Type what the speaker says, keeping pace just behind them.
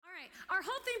Our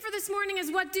whole thing for this morning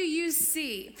is what do you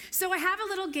see? So I have a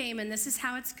little game, and this is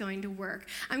how it's going to work.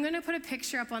 I'm going to put a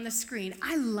picture up on the screen.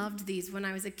 I loved these when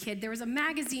I was a kid. There was a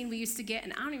magazine we used to get,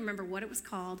 and I don't even remember what it was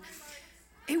called.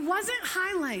 It wasn't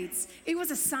Highlights. It was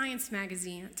a science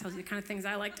magazine. It tells you the kind of things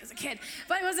I liked as a kid.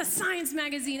 But it was a science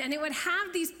magazine, and it would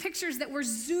have these pictures that were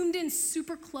zoomed in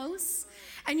super close,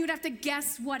 and you'd have to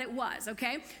guess what it was,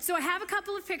 okay? So I have a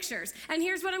couple of pictures, and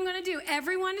here's what I'm going to do.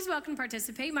 Everyone is welcome to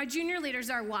participate. My junior leaders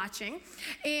are watching,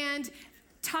 and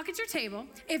talk at your table.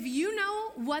 If you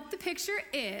know what the picture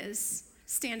is,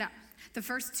 stand up. The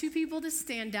first two people to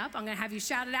stand up, I'm going to have you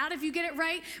shout it out. If you get it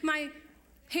right, my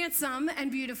handsome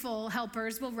and beautiful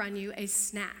helpers will run you a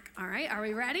snack, all right? Are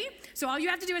we ready? So all you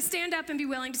have to do is stand up and be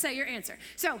willing to say your answer.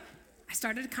 So I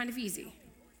started kind of easy.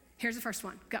 Here's the first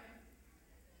one. Go.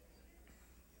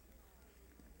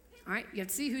 All right, you have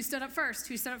to see who stood up first.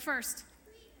 Who stood up first?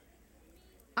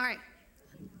 All right,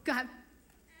 go ahead.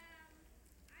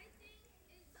 I think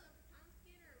it's a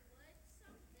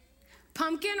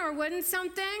pumpkin or wood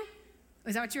something. Pumpkin or wooden something?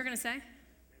 Is that what you were going to say?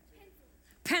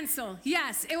 Pencil.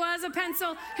 Yes, it was a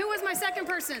pencil. Who was my second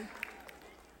person?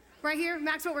 Right here?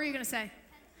 Max, what were you going to say?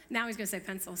 Now he's going to say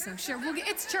pencil, so sure.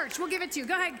 It's church. We'll give it to you.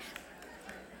 Go ahead.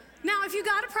 Now, if you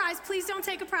got a prize, please don't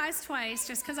take a prize twice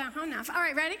just because I'm enough. All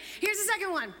right, ready? Here's the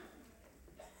second one.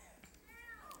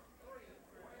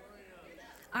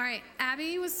 All right,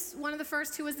 Abby was one of the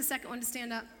first. Who was the second one to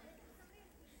stand up?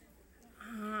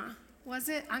 Was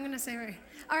it? I'm going to say right.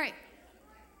 All right.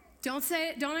 Don't say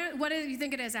it. Don't. What do you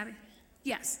think it is, Abby?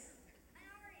 Yes.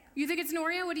 You think it's an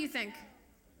Oreo? What do you think?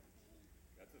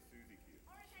 That's a Suzy cube.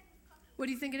 What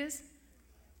do you think it is?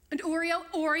 An Oreo?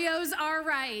 Oreos are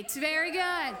right. Very good.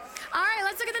 All right,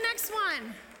 let's look at the next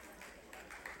one.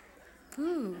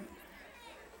 Ooh.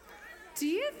 Do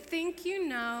you think you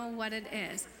know what it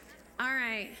is? All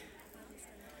right.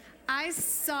 I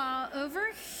saw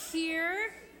over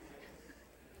here.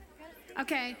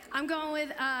 Okay, I'm going with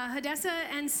Hadessa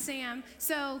and Sam.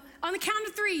 So on the count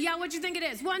of three, yell what you think it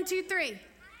is. 1, 2, 3.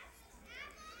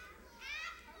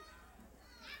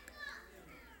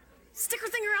 Sticker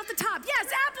finger out the top. Yes,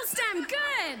 apple stem.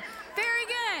 Good. Very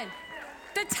good.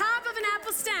 The top of an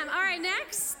apple stem. All right,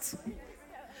 next.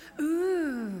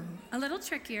 Ooh, a little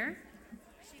trickier.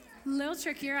 A little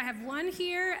trickier. I have one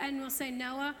here, and we'll say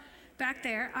Noah back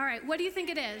there. All right, what do you think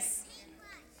it is?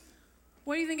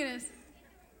 What do you think it is?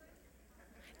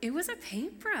 It was a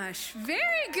paintbrush.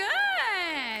 Very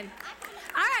good.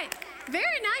 All right,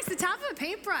 very nice. The top of a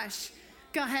paintbrush.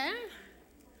 Go ahead.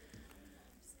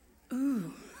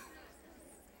 Ooh.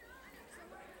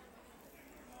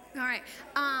 All right.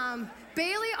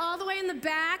 Bailey all the way in the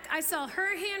back. I saw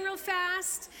her hand real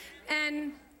fast.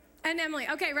 And Emily.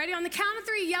 Okay, ready? On the count of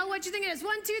three, yell what you think it is.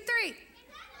 1, 2, 3.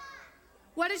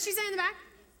 What did she say in the back?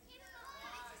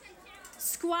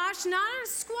 Squash, not a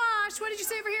squash. What did you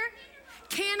say over here?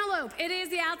 Cantaloupe. It is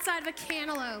the outside of a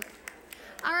cantaloupe.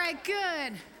 All right,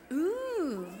 good.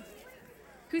 Ooh.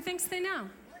 Who thinks they know?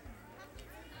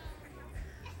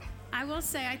 I will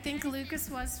say, I think Lucas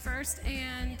was first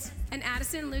and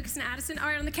Addison. Lucas and Addison. All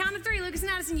right, on the count of three, Lucas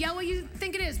and Addison, yell what you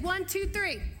think it is. 1, 2,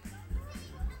 3.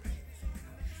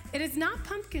 It is not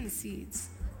pumpkin seeds.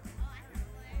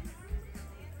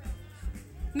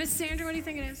 Miss Sandra, what do you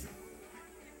think it is?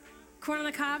 Corn on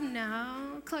the cob?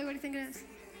 No. Chloe, what do you think it is?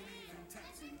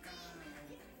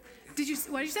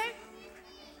 What did you say?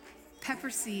 Pepper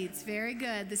seeds. Very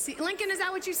good. Lincoln, is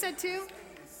that what you said too?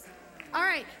 All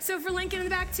right, so for Lincoln in the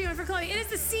back too, and for Chloe, it is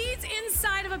the seeds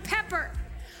inside of a pepper.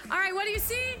 All right, what do you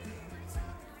see?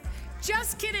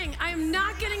 Just kidding. I am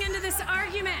not getting into this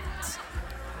argument.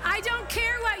 I don't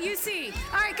care what you see.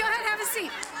 All right, go ahead, have a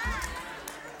seat.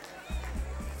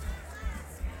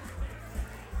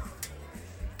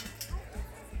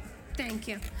 Thank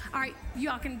you. All right, you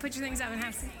all can put your things up and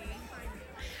have a seat.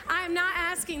 I am not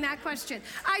asking that question.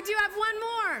 I do have one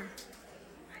more.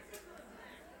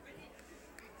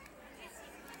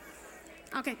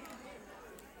 Okay.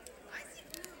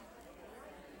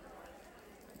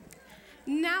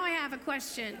 Now I have a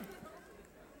question.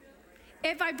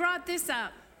 If I brought this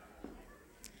up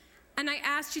and I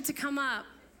asked you to come up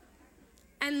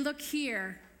and look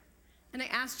here and I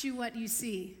asked you what you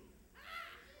see,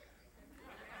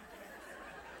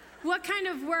 what kind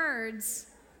of words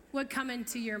would come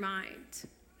into your mind?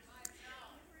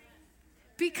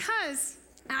 Because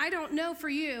I don't know for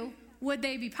you, would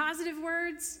they be positive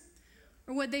words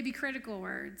or would they be critical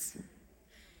words?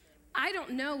 I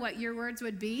don't know what your words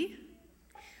would be,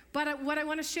 but what I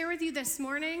want to share with you this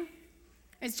morning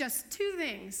is just two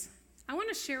things. I want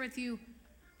to share with you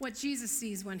what Jesus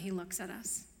sees when he looks at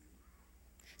us.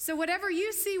 So whatever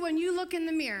you see when you look in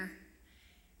the mirror,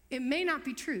 It may not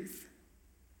be truth.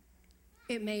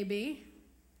 It may be.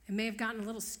 It may have gotten a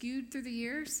little skewed through the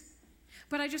years.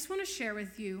 But I just want to share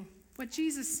with you what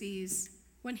Jesus sees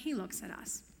when he looks at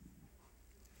us.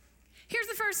 Here's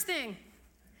the first thing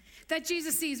that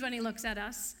Jesus sees when he looks at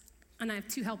us. And I have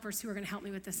two helpers who are going to help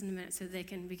me with this in a minute so they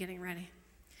can be getting ready.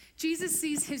 Jesus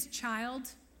sees his child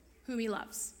whom he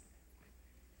loves.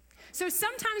 So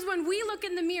sometimes when we look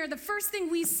in the mirror, the first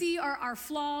thing we see are our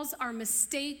flaws, our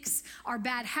mistakes, our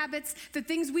bad habits, the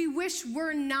things we wish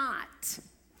were not.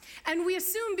 And we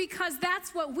assume because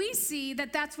that's what we see,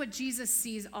 that that's what Jesus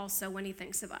sees also when he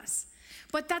thinks of us.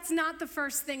 But that's not the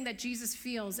first thing that Jesus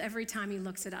feels every time he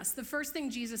looks at us. The first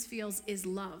thing Jesus feels is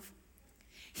love.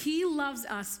 He loves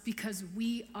us because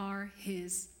we are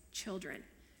his children,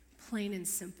 plain and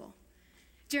simple.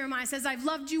 Jeremiah says, I've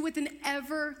loved you with an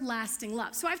everlasting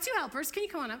love. So I have two helpers, can you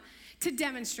come on up, to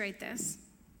demonstrate this.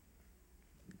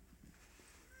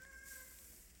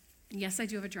 And yes, I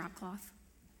do have a drop cloth.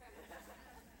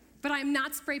 But I'm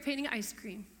not spray painting ice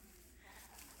cream.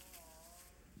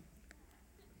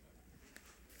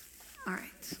 All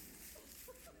right.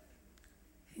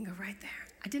 You can go right there.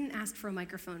 I didn't ask for a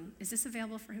microphone. Is this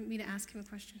available for me to ask him a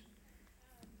question?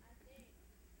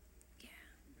 Yeah,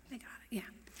 they got it. Yeah.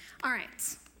 All right.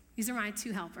 These are my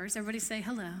two helpers. Everybody say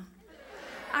hello.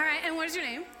 All right, and what is your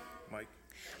name? Mike.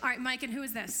 All right, Mike, and who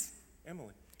is this?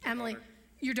 Emily. Emily. Daughter.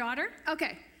 Your daughter?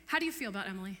 Okay. How do you feel about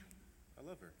Emily? I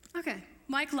love her. Okay.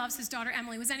 Mike loves his daughter,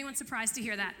 Emily. Was anyone surprised to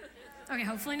hear that? Okay,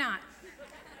 hopefully not.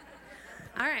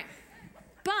 All right.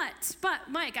 But,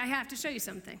 Mike, I have to show you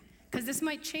something, because this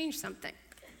might change something.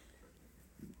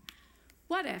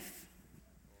 What if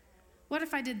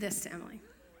I did this to Emily?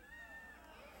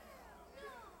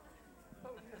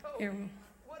 Here.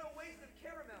 What a waste of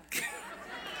caramel.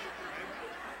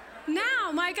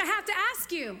 Now, Mike, I have to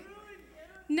ask you.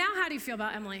 Now, how do you feel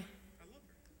about Emily? I love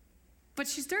her. But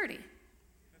she's dirty.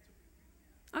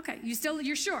 Okay,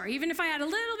 you're sure? Even if I add a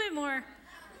little bit more,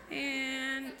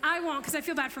 and I won't, because I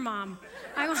feel bad for Mom.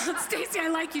 I won't, Stacy, I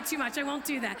like you too much. I won't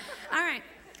do that. All right,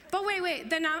 but wait.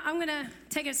 Then I'm gonna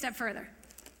take it a step further.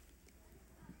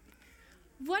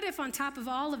 What if on top of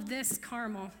all of this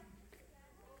caramel,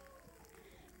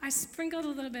 I sprinkled a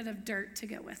little bit of dirt to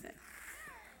go with it?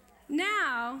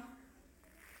 Now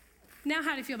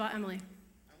how do you feel about Emily?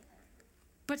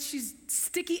 But she's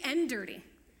sticky and dirty.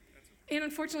 And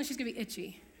unfortunately, she's gonna be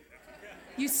itchy.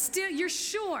 You're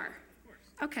sure?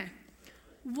 Okay.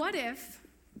 What if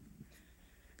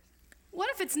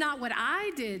it's not what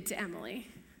I did to Emily?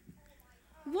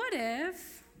 What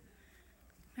if,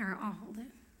 here, I'll hold it.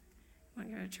 I'm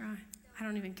gonna try. I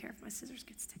don't even care if my scissors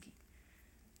get sticky.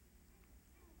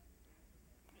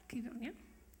 Keep going, yeah?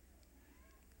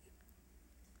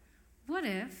 What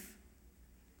if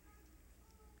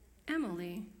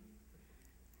Emily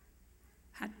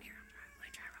had, here, let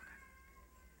me try real quick.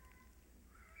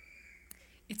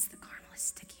 It's the caramel is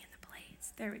sticky in the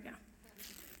blades. There we go.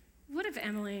 What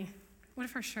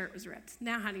if her shirt was ripped?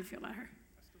 Now how do you feel about her?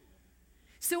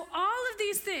 So all of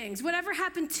these things, whatever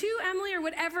happened to Emily or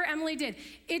whatever Emily did,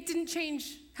 it didn't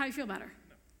change how you feel about her.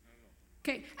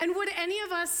 Okay, and would any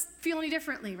of us feel any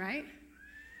differently, right?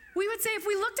 We would say if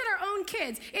we looked at our own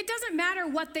kids, it doesn't matter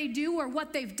what they do or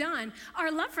what they've done,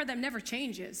 our love for them never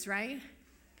changes, right?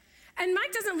 And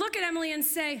Mike doesn't look at Emily and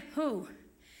say, oh,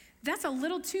 that's a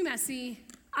little too messy.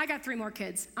 I got 3 more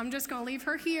kids. I'm just gonna leave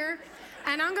her here,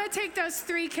 and I'm gonna take those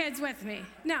 3 kids with me.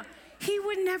 No, he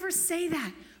would never say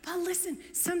that. But listen,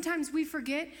 sometimes we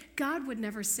forget God would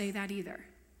never say that either.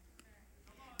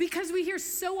 Because we hear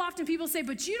so often people say,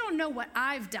 but you don't know what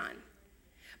I've done.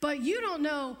 But you don't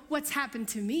know what's happened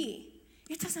to me.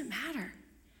 It doesn't matter.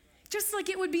 Just like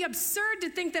it would be absurd to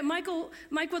think that Mike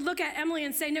would look at Emily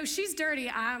and say, no, she's dirty.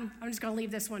 I'm just going to leave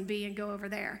this one be and go over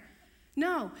there.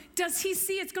 No. Does he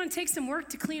see it's going to take some work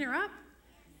to clean her up?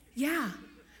 Yeah.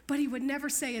 But he would never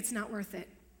say it's not worth it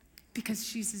because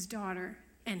she's his daughter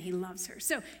and he loves her.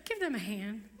 So give them a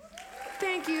hand.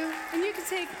 Thank you. And you can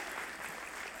take...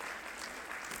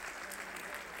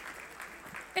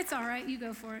 It's all right. You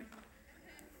go for it.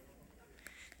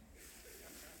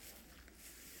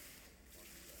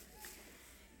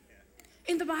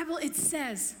 In the Bible, it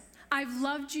says, I've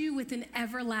loved you with an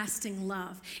everlasting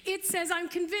love. It says, I'm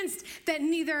convinced that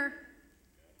neither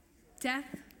death,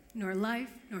 nor life,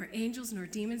 nor angels, nor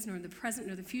demons, nor the present,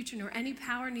 nor the future, nor any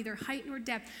power, neither height nor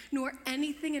depth, nor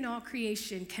anything in all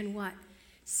creation can what?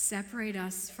 Separate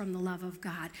us from the love of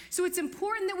God. So it's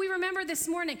important that we remember this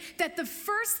morning that the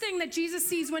first thing that Jesus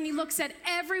sees when he looks at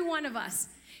every one of us,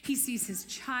 he sees his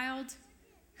child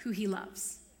who he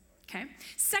loves. Okay?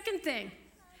 Second thing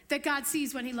that God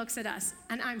sees when he looks at us.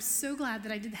 And I'm so glad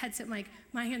that I did the headset mic.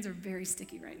 My hands are very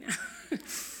sticky right now.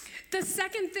 The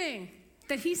second thing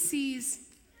that he sees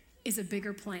is a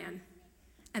bigger plan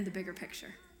and the bigger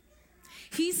picture.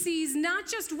 He sees not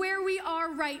just where we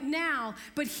are right now,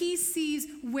 but he sees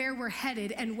where we're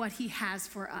headed and what he has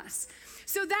for us.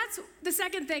 So that's the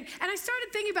second thing. And I started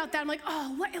thinking about that. I'm like,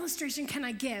 oh, what illustration can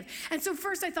I give? And so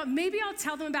first I thought, maybe I'll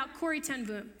tell them about Corrie ten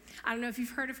Boom. I don't know if you've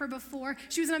heard of her before.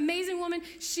 She was an amazing woman.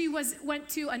 She went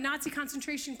to a Nazi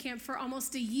concentration camp for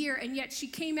almost a year, and yet she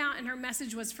came out and her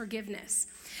message was forgiveness.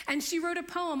 And she wrote a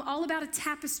poem all about a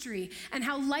tapestry and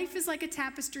how life is like a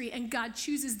tapestry and God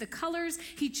chooses the colors,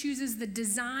 he chooses the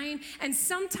design, and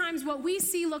sometimes what we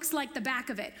see looks like the back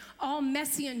of it, all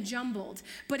messy and jumbled.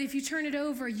 But if you turn it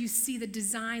over, you see the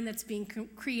design that's being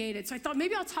created. So I thought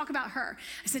maybe I'll talk about her.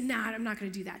 I said, nah, I'm not going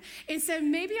to do that. Instead,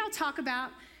 maybe I'll talk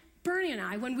about Bernie and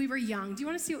I when we were young. Do you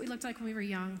want to see what we looked like when we were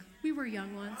young? We were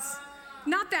young once.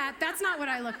 Not that. That's not what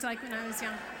I looked like when I was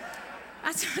young.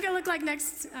 That's what I look like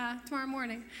tomorrow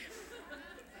morning.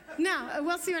 No,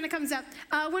 we'll see when it comes up.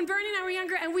 When Bernie and I were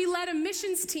younger, and we led a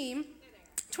missions team,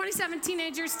 27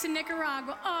 teenagers to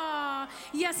Nicaragua. Oh,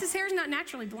 yes, his hair is not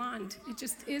naturally blonde. It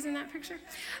just is in that picture.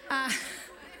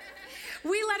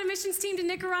 We led a missions team to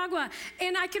Nicaragua,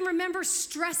 and I can remember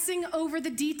stressing over the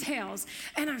details.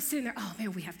 And I'm sitting there, oh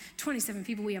man, we have 27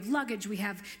 people, we have luggage, we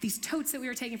have these totes that we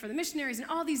were taking for the missionaries, and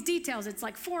all these details. It's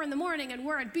like 4 a.m, and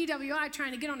we're at BWI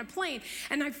trying to get on a plane.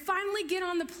 And I finally get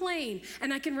on the plane,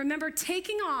 and I can remember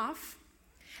taking off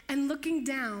and looking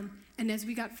down. And as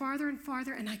we got farther and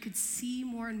farther, and I could see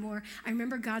more and more, I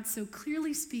remember God so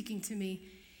clearly speaking to me,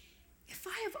 if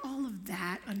I have all of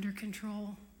that under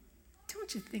control,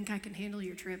 don't you think I can handle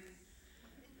your trip?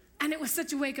 And it was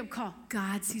such a wake-up call.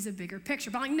 God sees a bigger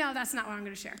picture. But I'm like, no, that's not what I'm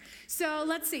going to share. So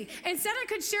let's see. Instead, I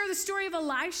could share the story of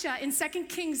Elisha in 2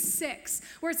 Kings 6,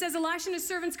 where it says Elisha and his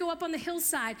servants go up on the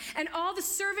hillside, and all the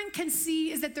servant can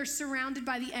see is that they're surrounded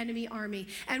by the enemy army.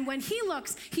 And when he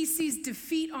looks, he sees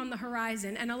defeat on the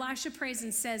horizon. And Elisha prays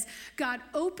and says, God,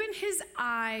 open his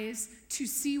eyes to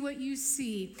see what you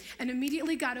see. And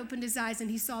immediately God opened his eyes, and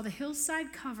he saw the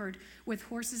hillside covered with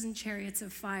horses and chariots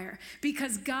of fire,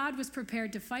 because God was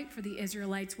prepared to fight for the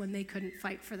Israelites when they couldn't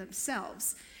fight for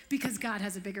themselves, because God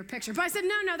has a bigger picture. But I said,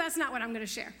 no, that's not what I'm going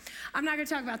to share. I'm not going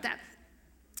to talk about that.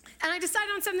 And I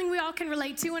decided on something we all can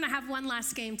relate to, and I have one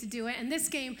last game to do it. And this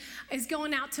game is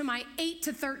going out to my 8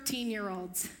 to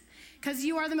 13-year-olds, because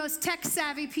you are the most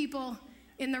tech-savvy people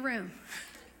in the room.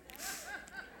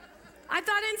 I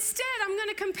thought instead I'm going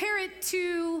to compare it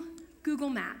to Google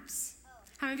Maps.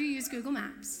 How many of you use Google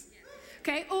Maps?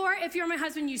 Okay, or if you're my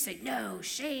husband, you say, no,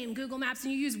 shame, Google Maps,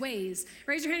 and you use Waze.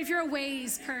 Raise your hand if you're a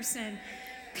Waze person.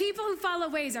 People who follow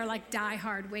Waze are like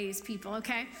die-hard Waze people,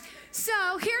 okay?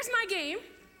 So here's my game.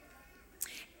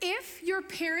 If your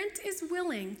parent is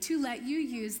willing to let you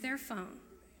use their phone,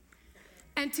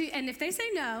 and if they say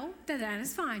no, then that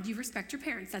is fine. You respect your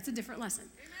parents. That's a different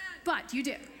lesson. But you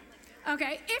do.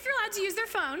 Okay, if you're allowed to use their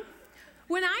phone,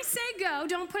 when I say go,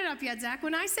 don't put it up yet, Zach.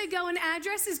 When I say go, an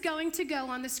address is going to go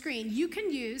on the screen. You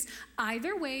can use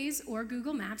either Waze or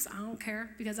Google Maps. I don't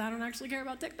care, because I don't actually care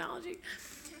about technology.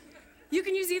 You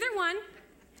can use either one,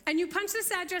 and you punch this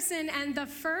address in, and the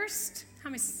first, how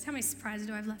many surprises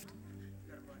do I have left?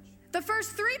 The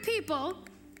first 3 people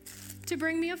to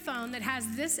bring me a phone that has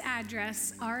this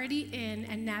address already in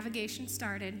and navigation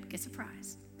started gets a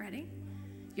prize. Ready?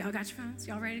 Y'all got your phones?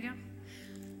 Y'all ready to go?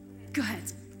 Go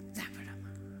ahead. Zap it up.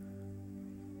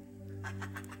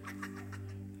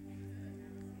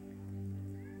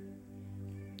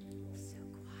 So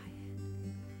quiet.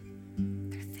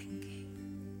 They're thinking.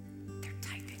 They're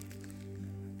typing.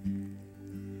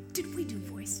 Did we do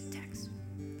voice to text?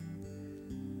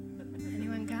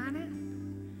 Anyone got it?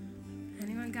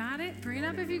 Anyone got it? Bring it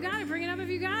up if you got it. Bring it up if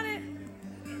you got it.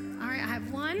 All right, I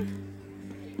have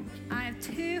 1. I have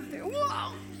 2. Whoa!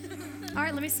 All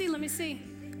right, let me see. All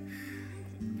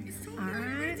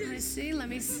right, let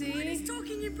me see. He's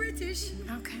talking in British.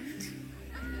 Okay.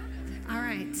 All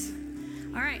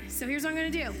right, so here's what I'm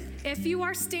going to do. If you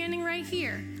are standing right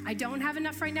here, I don't have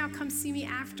enough right now, come see me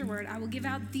afterward. I will give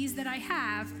out these that I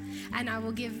have, and I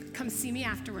will come see me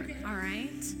afterward, all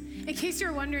right? In case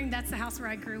you're wondering, that's the house where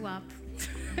I grew up.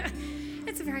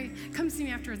 Come see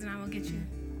me afterwards, and I will get you.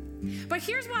 But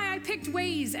here's why I picked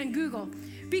Waze and Google.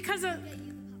 Because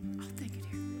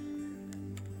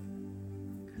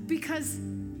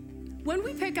when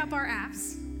we pick up our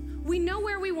apps, we know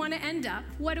where we want to end up.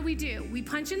 What do? We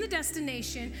punch in the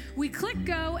destination, we click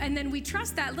go, and then we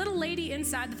trust that little lady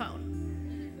inside the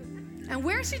phone. And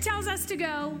where she tells us to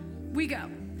go, we go.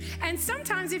 And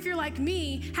sometimes if you're like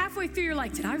me, halfway through you're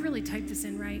like, did I really type this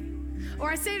in right?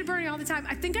 Or I say to Bernie all the time,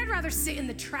 I think I'd rather sit in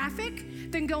the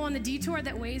traffic than go on the detour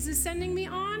that Waze is sending me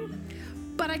on.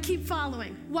 But I keep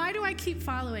following. Why do I keep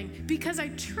following? Because I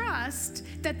trust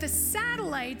that the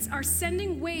satellites are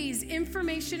sending Waze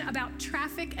information about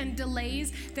traffic and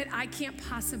delays that I can't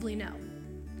possibly know.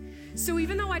 So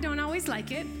even though I don't always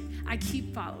like it, I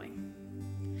keep following.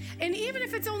 And even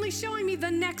if it's only showing me the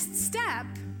next step,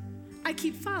 I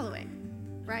keep following,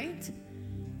 right?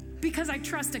 Because I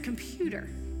trust a computer.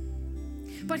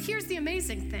 But here's the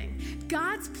amazing thing.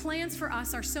 God's plans for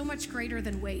us are so much greater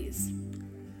than Waze.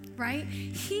 Right?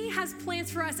 He has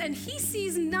plans for us, and he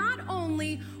sees not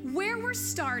only where we're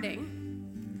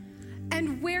starting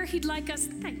and where he'd like us,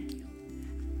 thank you,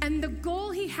 and the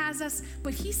goal he has us,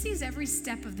 but he sees every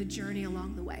step of the journey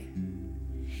along the way.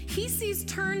 He sees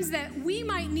turns that we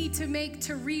might need to make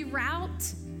to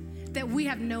reroute that we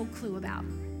have no clue about,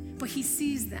 but he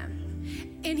sees them.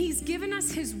 And he's given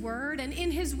us his word, and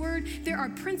in his word, there are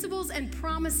principles and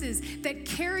promises that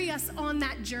carry us on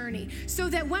that journey, so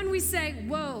that when we say,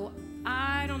 whoa,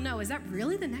 I don't know, is that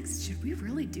really the next, should we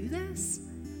really do this?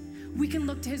 We can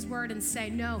look to his word and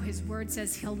say, no, his word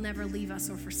says he'll never leave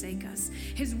us or forsake us.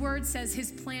 His word says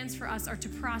his plans for us are to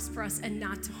prosper us and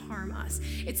not to harm us.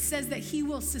 It says that he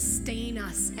will sustain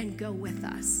us and go with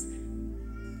us.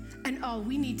 And all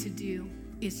we need to do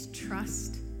is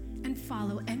trust and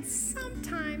follow. And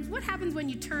sometimes, what happens when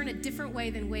you turn a different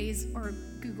way than Waze or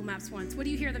Google Maps wants? What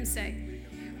do you hear them say?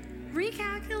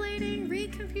 Recalculating,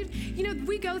 recomputing. You know,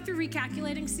 we go through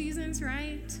recalculating seasons,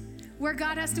 right? Where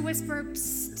God has to whisper,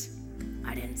 psst,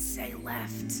 I didn't say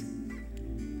left.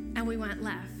 And we went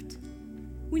left.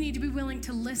 We need to be willing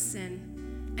to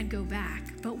listen and go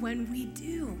back. But when we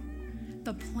do,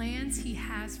 the plans he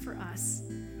has for us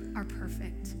are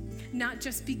perfect. Not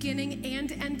just beginning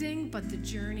and ending, but the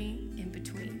journey in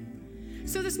between.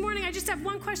 So this morning, I just have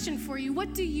one question for you.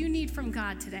 What do you need from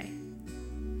God today?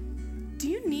 Do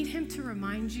you need him to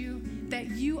remind you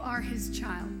that you are his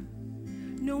child?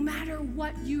 No matter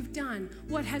what you've done,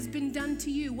 what has been done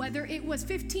to you, whether it was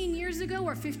 15 years ago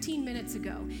or 15 minutes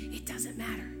ago, it doesn't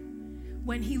matter.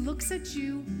 When he looks at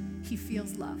you, he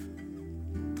feels love.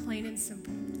 Plain and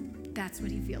simple. That's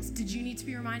what he feels. Did you need to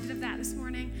be reminded of that this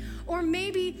morning? Or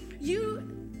maybe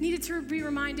you needed to be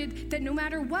reminded that no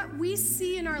matter what we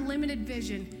see in our limited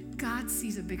vision, God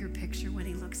sees a bigger picture when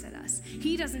he looks at us.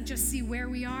 He doesn't just see where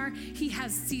we are, he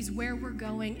sees where we're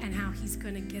going and how he's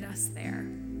going to get us there.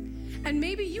 And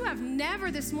maybe you have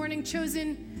never this morning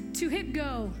chosen to hit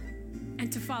go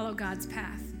and to follow God's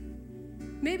path.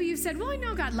 Maybe you said, well, I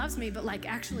know God loves me, but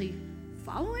actually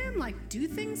follow him, do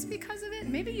things because of it.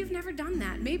 Maybe you've never done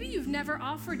that. Maybe you've never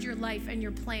offered your life and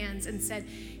your plans and said,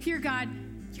 here, God,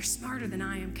 you're smarter than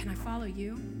I am. Can I follow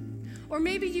you? Or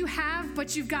maybe you have,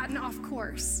 but you've gotten off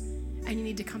course and you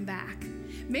need to come back.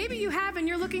 Maybe you have and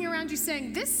you're looking around you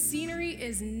saying, this scenery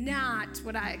is not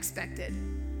what I expected.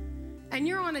 And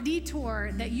you're on a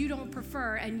detour that you don't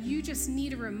prefer, and you just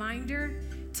need a reminder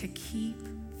to keep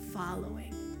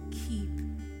following, keep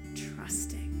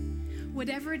trusting.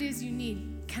 Whatever it is you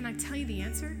need, can I tell you the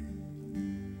answer?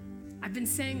 I've been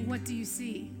saying, what do you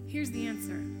see? Here's the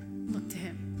answer. Look to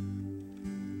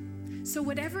him. So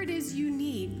whatever it is you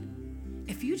need,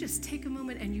 if you just take a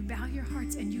moment and you bow your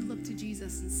hearts and you look to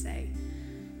Jesus and say,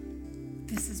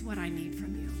 this is what I need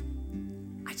from you.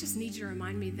 I just need you to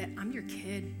remind me that I'm your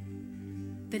kid.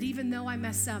 That even though I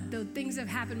mess up, though things have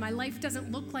happened, my life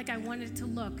doesn't look like I wanted it to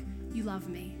look, you love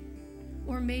me.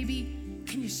 Or maybe,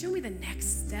 can you show me the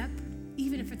next step,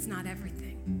 even if it's not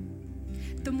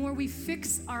everything? The more we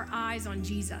fix our eyes on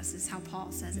Jesus, is how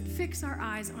Paul says it. Fix our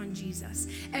eyes on Jesus.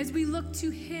 As we look to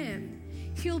him,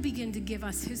 he'll begin to give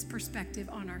us his perspective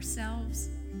on ourselves,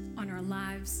 on our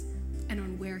lives, and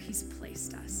on where he's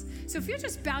placed us. So if you'll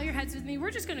just bow your heads with me, we're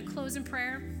just going to close in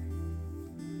prayer.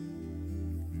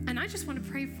 And I just want to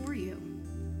pray for you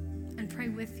and pray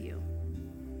with you.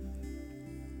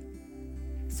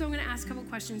 So I'm going to ask a couple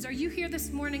questions. Are you here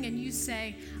this morning and you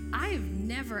say, I have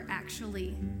never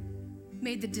actually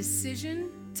made the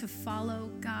decision to follow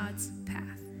God's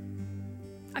path?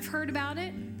 I've heard about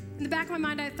it. In the back of my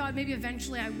mind, I thought maybe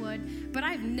eventually I would, but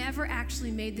I've never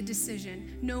actually made the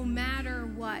decision, no matter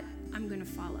what, I'm going to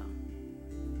follow.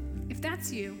 If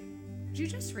that's you, would you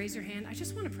just raise your hand? I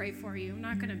just want to pray for you. I'm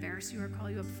not going to embarrass you or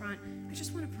call you up front. I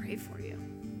just want to pray for you.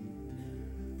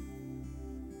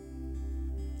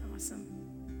 Awesome.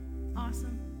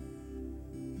 Awesome.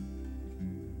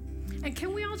 And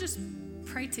can we all just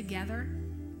pray together?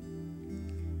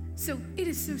 So it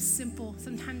is so simple.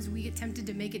 Sometimes we get tempted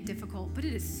to make it difficult, but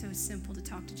it is so simple to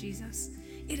talk to Jesus.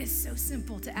 It is so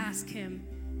simple to ask him,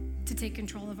 to take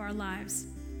control of our lives.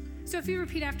 So if you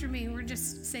repeat after me, we're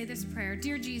just say this prayer.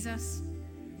 Dear Jesus,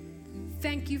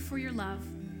 thank you for your love.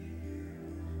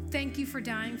 Thank you for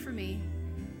dying for me.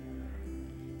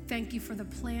 Thank you for the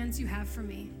plans you have for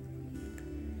me.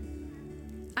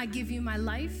 I give you my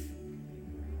life,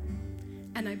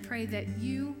 and I pray that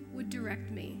you would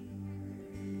direct me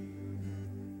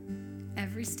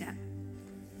every step.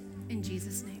 In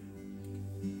Jesus'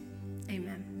 name,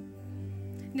 amen.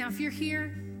 Now, if you're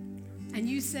here and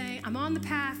you say, I'm on the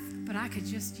path, but I could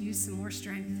just use some more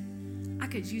strength. I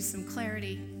could use some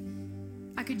clarity.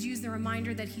 I could use the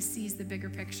reminder that he sees the bigger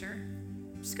picture.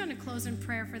 I'm just going to close in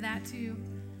prayer for that too.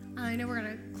 I know we're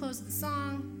going to close with a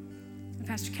song, and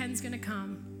Pastor Ken's going to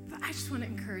come, but I just want to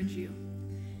encourage you.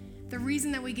 The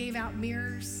reason that we gave out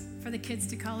mirrors for the kids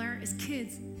to color is,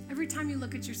 kids, every time you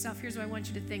look at yourself, here's what I want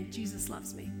you to think: Jesus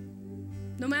loves me.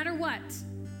 No matter what,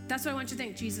 that's what I want you to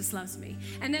think: Jesus loves me.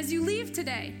 And as you leave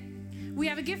today, we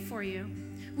have a gift for you.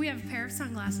 We have a pair of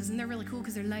sunglasses, and they're really cool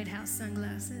because they're lighthouse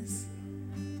sunglasses.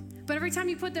 But every time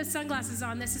you put those sunglasses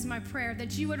on, this is my prayer,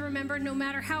 that you would remember, no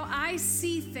matter how I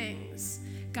see things,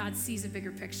 God sees a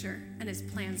bigger picture, and his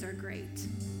plans are great.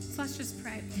 So let's just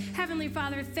pray. Heavenly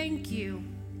Father, thank you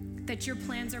that your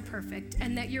plans are perfect,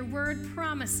 and that your word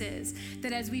promises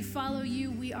that as we follow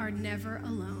you, we are never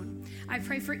alone. I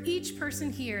pray for each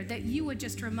person here that you would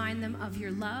just remind them of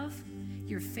your love,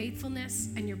 your faithfulness,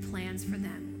 and your plans for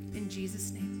them. In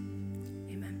Jesus' name.